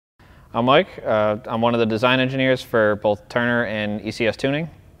I'm Mike. I'm one of the design engineers for both Turner and ECS Tuning.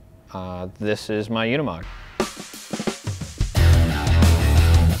 This is my Unimog.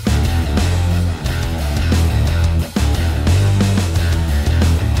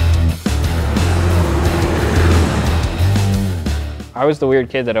 I was the weird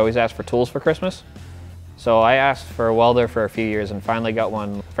kid that always asked for tools for Christmas. So I asked for a welder for a few years and finally got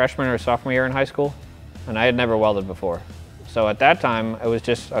one freshman or sophomore year in high school, and I had never welded before. So at that time, I was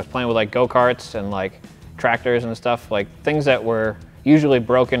playing with like go-karts and like tractors and stuff, like things that were usually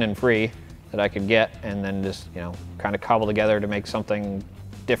broken and free that I could get and then just, you know, kind of cobble together to make something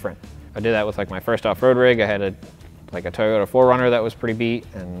different. I did that with like my first off-road rig. I had a Toyota 4Runner that was pretty beat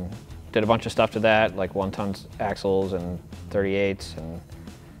and did a bunch of stuff to that, like 1-ton axles and 38s, and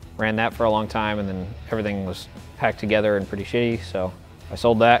ran that for a long time, and then everything was hacked together and pretty shitty, so I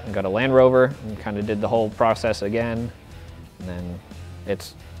sold that and got a Land Rover and kind of did the whole process again. And then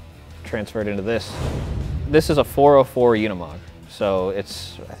it's transferred into this. This is a 404 Unimog. So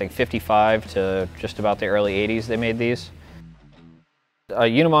it's, I think, 55 to just about the early 80s they made these. A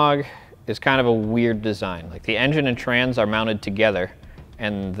Unimog is kind of a weird design. Like the engine and trans are mounted together,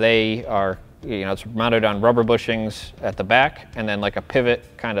 and they are, you know, it's mounted on rubber bushings at the back and then like a pivot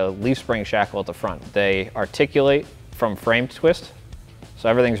kind of leaf spring shackle at the front. They articulate from frame twist. So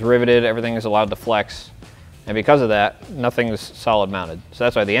everything's riveted, everything is allowed to flex. And because of that, nothing's solid mounted. So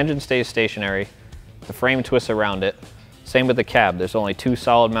that's why the engine stays stationary, the frame twists around it. Same with the cab. There's only 2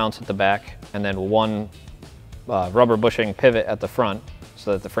 solid mounts at the back and then 1 rubber bushing pivot at the front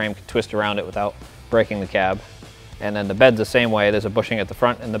so that the frame can twist around it without breaking the cab. And then the bed's the same way. There's a bushing at the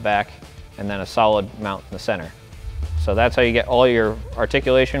front and the back and then a solid mount in the center. So that's how you get all your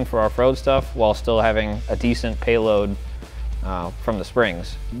articulation for off-road stuff while still having a decent payload from the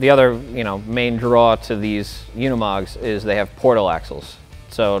springs. The other, you know, main draw to these Unimogs is they have portal axles.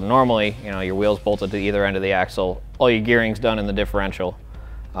 So normally, you know, your wheel's bolted to either end of the axle, all your gearing's done in the differential.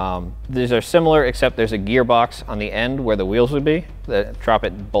 These are similar, except there's a gearbox on the end where the wheels would be that drop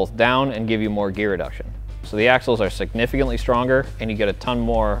it both down and give you more gear reduction. So the axles are significantly stronger and you get a ton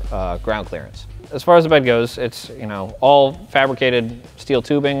more ground clearance. As far as the bed goes, it's, you know, all fabricated steel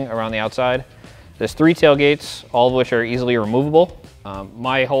tubing around the outside. There's 3 tailgates, all of which are easily removable.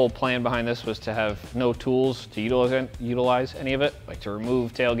 My whole plan behind this was to have no tools to utilize any of it, like to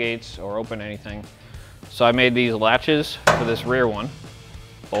remove tailgates or open anything. So I made these latches for this rear one.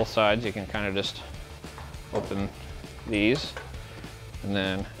 Both sides, you can kind of just open these, and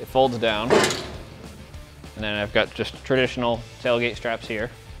then it folds down. And then I've got just traditional tailgate straps here,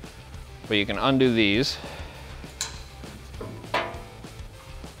 but you can undo these.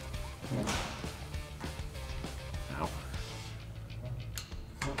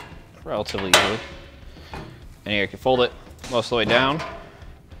 Relatively easily. And here you can fold it most of the way down,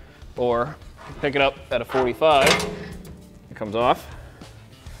 or pick it up at a 45. It comes off.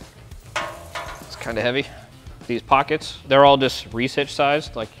 It's kind of heavy. These pockets, they're all just reese hitch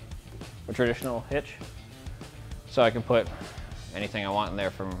sized, like a traditional hitch. So I can put anything I want in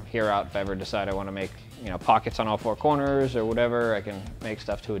there from here out. If I ever decide I want to make, you know, pockets on all 4 corners or whatever, I can make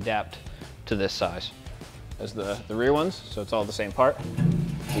stuff to adapt to this size as the rear ones. So it's all the same part.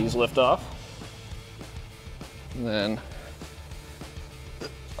 These lift off. And then,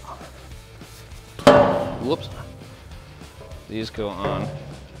 whoops, these go on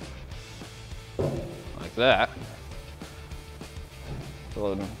like that.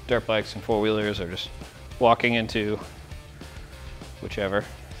 So dirt bikes and 4-wheelers are just walking into whichever.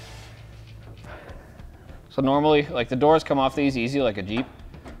 So normally, like the doors come off these easy like a Jeep,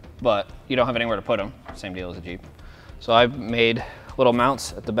 but you don't have anywhere to put them. Same deal as a Jeep. So I've made little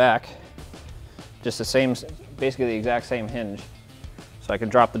mounts at the back, just the same, basically the exact same hinge. So I can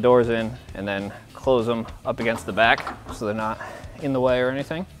drop the doors in and then close them up against the back so they're not in the way or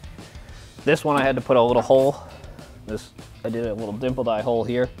anything. This one I had to put a little hole. I did a little dimpled eye hole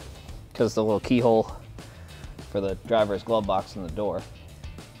here because the little keyhole for the driver's glove box in the door.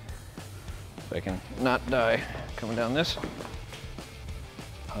 So I can not die coming down this.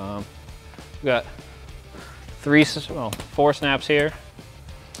 We got 4 snaps here.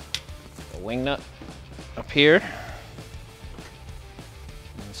 A wing nut up here.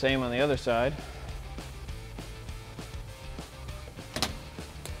 And same on the other side.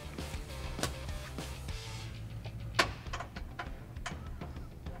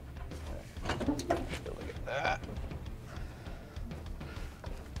 Look at that.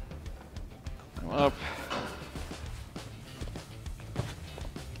 Come up.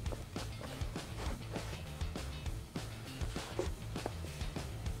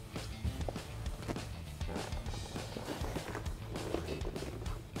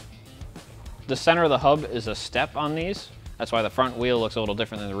 the center of the hub is a step on these. That's why the front wheel looks a little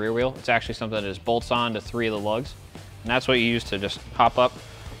different than the rear wheel. It's actually something that just bolts on to 3 of the lugs. And that's what you use to just hop up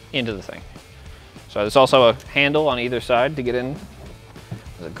into the thing. So there's also a handle on either side to get in.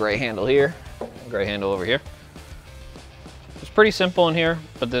 There's a gray handle here, a gray handle over here. It's pretty simple in here,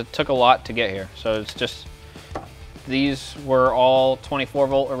 but it took a lot to get here. So it's just, these were all 24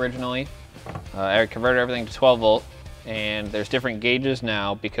 volt originally. I converted everything to 12 volt, and there's different gauges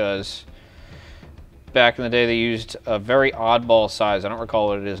now because back in the day they used a very oddball size. I don't recall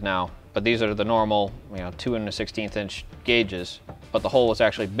what it is now, but these are the normal, 2 1/16 inch gauges, but the hole was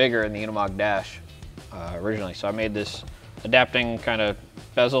actually bigger in the Unimog dash originally. So I made this adapting kind of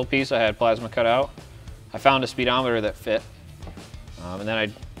bezel piece. I had plasma cut out. I found a speedometer that fit, and then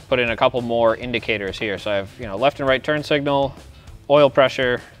I put in a couple more indicators here. So I have left and right turn signal, oil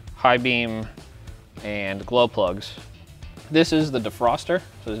pressure, high beam, and glow plugs. This is the defroster.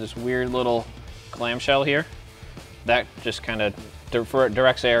 So there's this weird little clamshell here that just kind of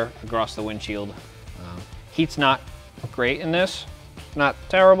directs air across the windshield. Heat's not great in this, not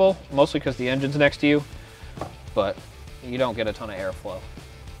terrible, mostly because the engine's next to you, but you don't get a ton of airflow.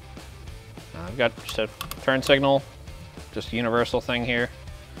 I've got just a turn signal, just a universal thing here.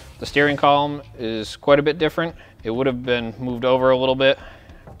 The steering column is quite a bit different. It would have been moved over a little bit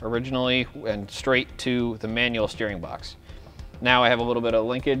originally and straight to the manual steering box. Now I have a little bit of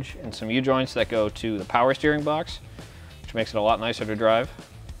linkage and some U-joints that go to the power steering box, which makes it a lot nicer to drive.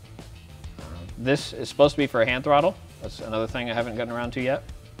 This is supposed to be for a hand throttle. That's another thing I haven't gotten around to yet.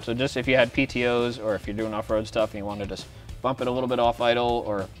 So just if you had PTOs or if you're doing off-road stuff and you wanted to bump it a little bit off idle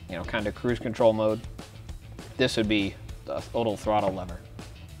or kind of cruise control mode, this would be the little throttle lever.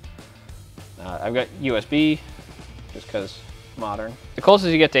 I've got USB, just because modern. The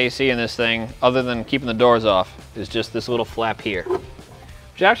closest you get to AC in this thing, other than keeping the doors off, is just this little flap here,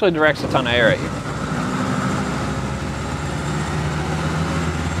 which actually directs a ton of air at you.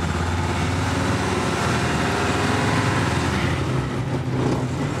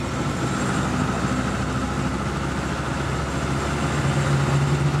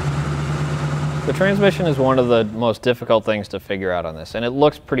 The transmission is one of the most difficult things to figure out on this, and it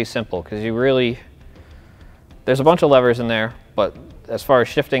looks pretty simple because there's a bunch of levers in there, but as far as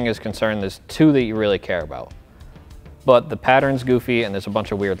shifting is concerned, there's 2 that you really care about. But the pattern's goofy and there's a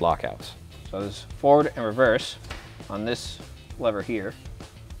bunch of weird lockouts. So there's forward and reverse on this lever here.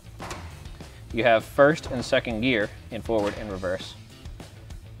 You have first and second gear in forward and reverse.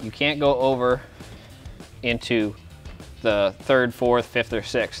 You can't go over into the third, fourth, fifth, or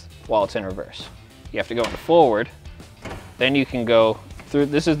sixth while it's in reverse. You have to go into forward, then you can go through.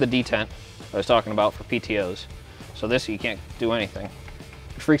 This is the detent I was talking about for PTOs. So this, you can't do anything.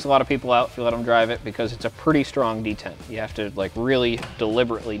 It freaks a lot of people out if you let them drive it because it's a pretty strong detent. You have to really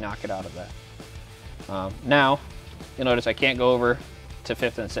deliberately knock it out of that. Now, you'll notice I can't go over to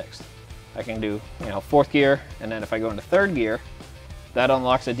 5th and 6th. I can do 4th gear, and then if I go into 3rd gear, that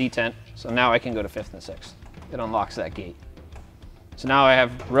unlocks a detent. So now I can go to 5th and 6th. It unlocks that gate. So now I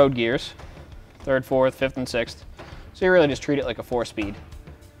have road gears, 3rd, 4th, 5th, and 6th. So you really just treat it like a 4-speed.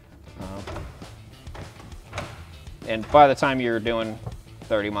 And by the time you're doing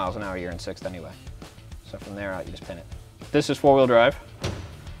 30 miles an hour, you're in 6th anyway. So from there out, you just pin it. This is 4-wheel drive.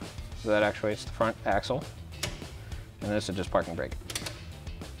 So that actuates the front axle. And this is just parking brake.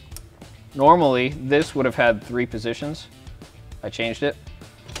 Normally, this would have had 3 positions. I changed it.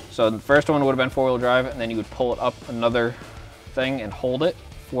 So the first one would have been 4-wheel drive, and then you would pull it up another thing and hold it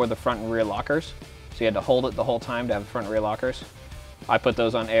for the front and rear lockers. So you had to hold it the whole time to have the front and rear lockers. I put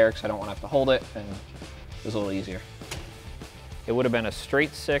those on air because I don't want to have to hold it, and it was a little easier. It would have been a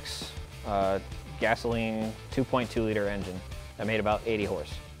straight 6 gasoline 2.2 liter engine that made about 80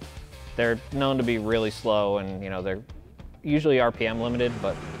 horse. They're known to be really slow, and they're usually RPM limited,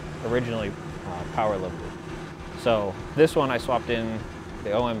 but originally power limited. So this one I swapped in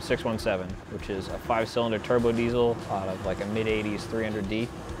the OM617, which is a 5-cylinder turbo diesel out of a mid-80s 300D.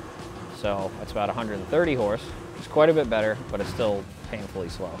 So that's about 130 horse, which is quite a bit better, but it's still painfully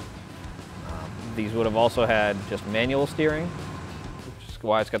slow. These would have also had just manual steering, which is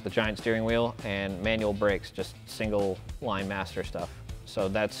why it's got the giant steering wheel, and manual brakes, just single line master stuff. So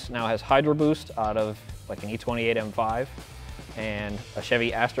that's now has Hydro Boost out of an E28 M5 and a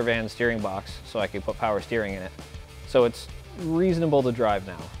Chevy Astrovan steering box, so I could put power steering in it. So it's reasonable to drive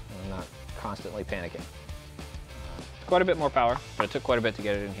now, and I'm not constantly panicking. Quite a bit more power, but it took quite a bit to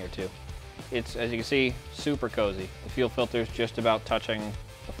get it in here too. It's, as you can see, super cozy. The fuel filter's just about touching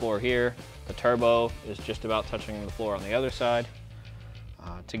the floor here. The turbo is just about touching the floor on the other side.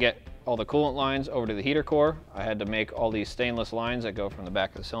 To get all the coolant lines over to the heater core, I had to make all these stainless lines that go from the back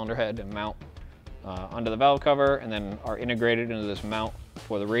of the cylinder head and mount onto the valve cover and then are integrated into this mount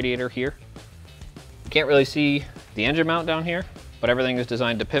for the radiator here. You can't really see the engine mount down here, but everything is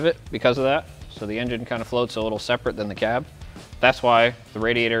designed to pivot because of that. So the engine kind of floats a little separate than the cab. That's why the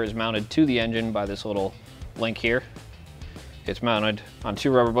radiator is mounted to the engine by this little link here. It's mounted on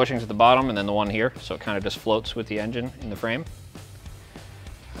 2 rubber bushings at the bottom and then the one here, so it kind of just floats with the engine in the frame.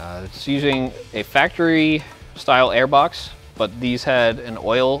 It's using a factory style airbox, but these had an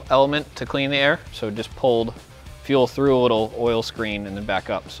oil element to clean the air, so it just pulled fuel through a little oil screen and then back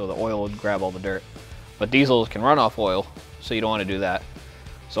up, so the oil would grab all the dirt. But diesels can run off oil, so you don't want to do that.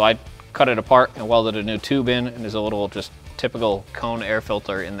 So I cut it apart and welded a new tube in, and there's a little just typical cone air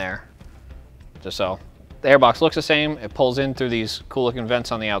filter in there. Just so the airbox looks the same, it pulls in through these cool looking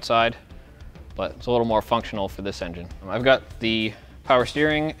vents on the outside, but it's a little more functional for this engine. I've got the power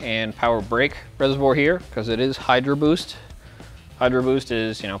steering and power brake reservoir here because it is Hydro Boost. Hydro Boost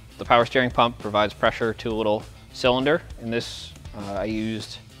is, the power steering pump provides pressure to a little cylinder. In this, I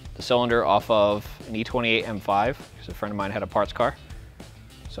used the cylinder off of an E28 M5 because a friend of mine had a parts car.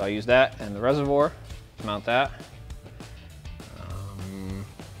 So I used that and the reservoir to mount that.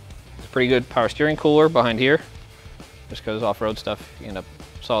 It's a pretty good power steering cooler behind here. Just because off-road stuff, you end up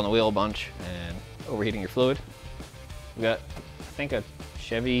sawing the wheel a bunch and overheating your fluid. We got, I think, a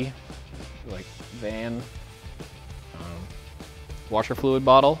Chevy van washer fluid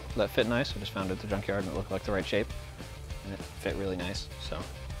bottle that fit nice. I just found it at the junkyard and it looked like the right shape and it fit really nice, so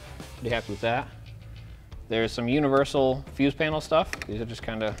pretty happy with that. There's some universal fuse panel stuff. These are just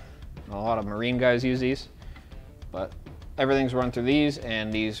kind of, a lot of marine guys use these, but everything's run through these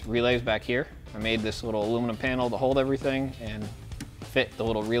and these relays back here. I made this little aluminum panel to hold everything and fit the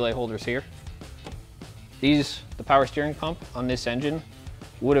little relay holders here. The power steering pump on this engine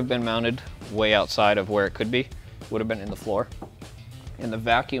would have been mounted way outside of where it could be. Would have been in the floor. And the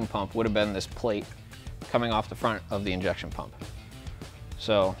vacuum pump would have been this plate coming off the front of the injection pump.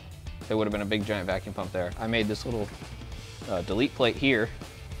 So there would have been a big giant vacuum pump there. I made this little delete plate here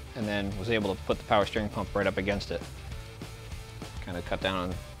and then was able to put the power steering pump right up against it. Kind of cut down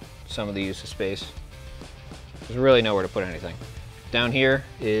on some of the use of space. There's really nowhere to put anything. Down here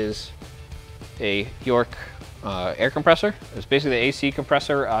is a York air compressor. It's basically the AC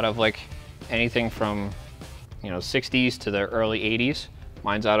compressor out of anything from 60s to the early 80s.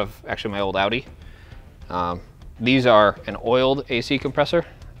 Mine's out of actually my old Audi. These are an oiled AC compressor,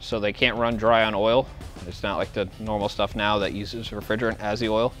 so they can't run dry on oil. It's not like the normal stuff now that uses refrigerant as the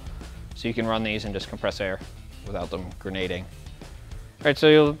oil. So you can run these and just compress air without them grenading. All right, so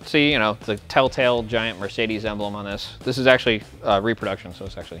you'll see, the telltale giant Mercedes emblem on this. This is actually reproduction, so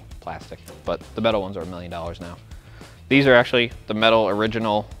it's actually plastic, but the metal ones are $1 million now. These are actually the metal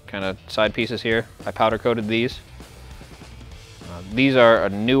original kind of side pieces here. I powder coated these. These are a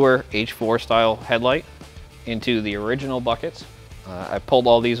newer H4 style headlight into the original buckets. I pulled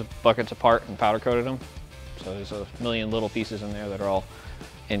all these buckets apart and powder coated them. So there's a million little pieces in there that are all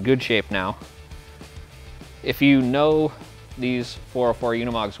in good shape now. If you know these 404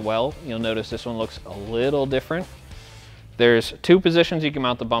 Unimogs well, you'll notice this one looks a little different. There's 2 positions you can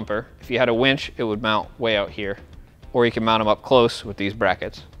mount the bumper. If you had a winch, it would mount way out here, or you can mount them up close with these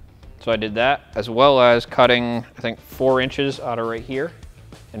brackets. So I did that, as well as cutting, I think, 4 inches out of right here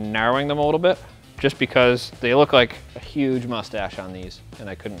and narrowing them a little bit, just because they look like a huge mustache on these and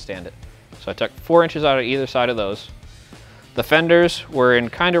I couldn't stand it. So I took 4 inches out of either side of those. The fenders were in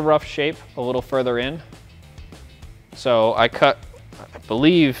kind of rough shape a little further in. So I cut, I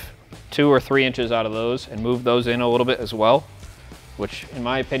believe, 2 or 3 inches out of those and moved those in a little bit as well, which in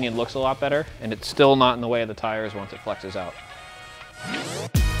my opinion looks a lot better, and it's still not in the way of the tires once it flexes out.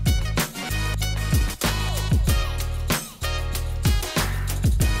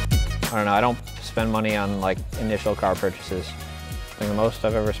 I don't know, I don't spend money on initial car purchases. I think the most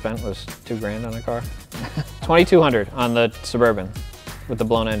I've ever spent was $2 grand on a car. $2,200 on the Suburban with the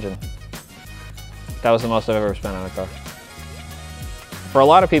blown engine. That was the most I've ever spent on a car. For a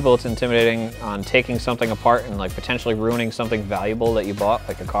lot of people, it's intimidating on taking something apart and potentially ruining something valuable that you bought,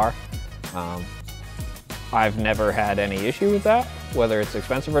 like a car. I've never had any issue with that, whether it's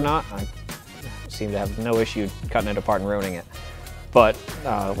expensive or not. I seem to have no issue cutting it apart and ruining it. But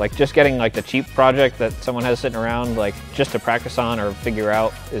just getting the cheap project that someone has sitting around just to practice on or figure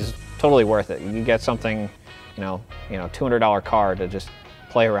out is totally worth it. You can get something, $200 car to just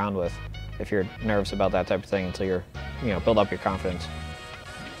play around with if you're nervous about that type of thing until you're, build up your confidence.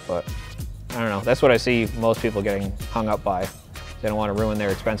 But I don't know, that's what I see most people getting hung up by. They don't want to ruin their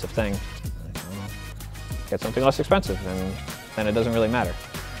expensive thing. Get something less expensive and then it doesn't really matter.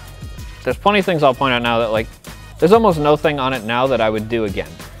 There's plenty of things I'll point out now that there's almost no thing on it now that I would do again.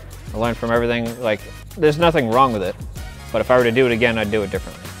 I learned from everything. Like, there's nothing wrong with it, but if I were to do it again, I'd do it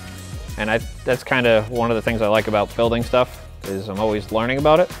differently. And that's kind of one of the things I like about building stuff, is I'm always learning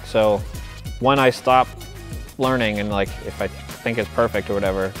about it. So when I stop learning and like if I think it's perfect or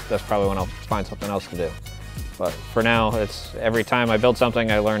whatever, that's probably when I'll find something else to do. But for now, it's every time I build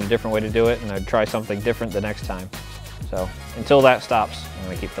something, I learn a different way to do it, and I try something different the next time. So until that stops, I'm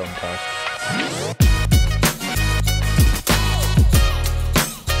gonna keep building cars.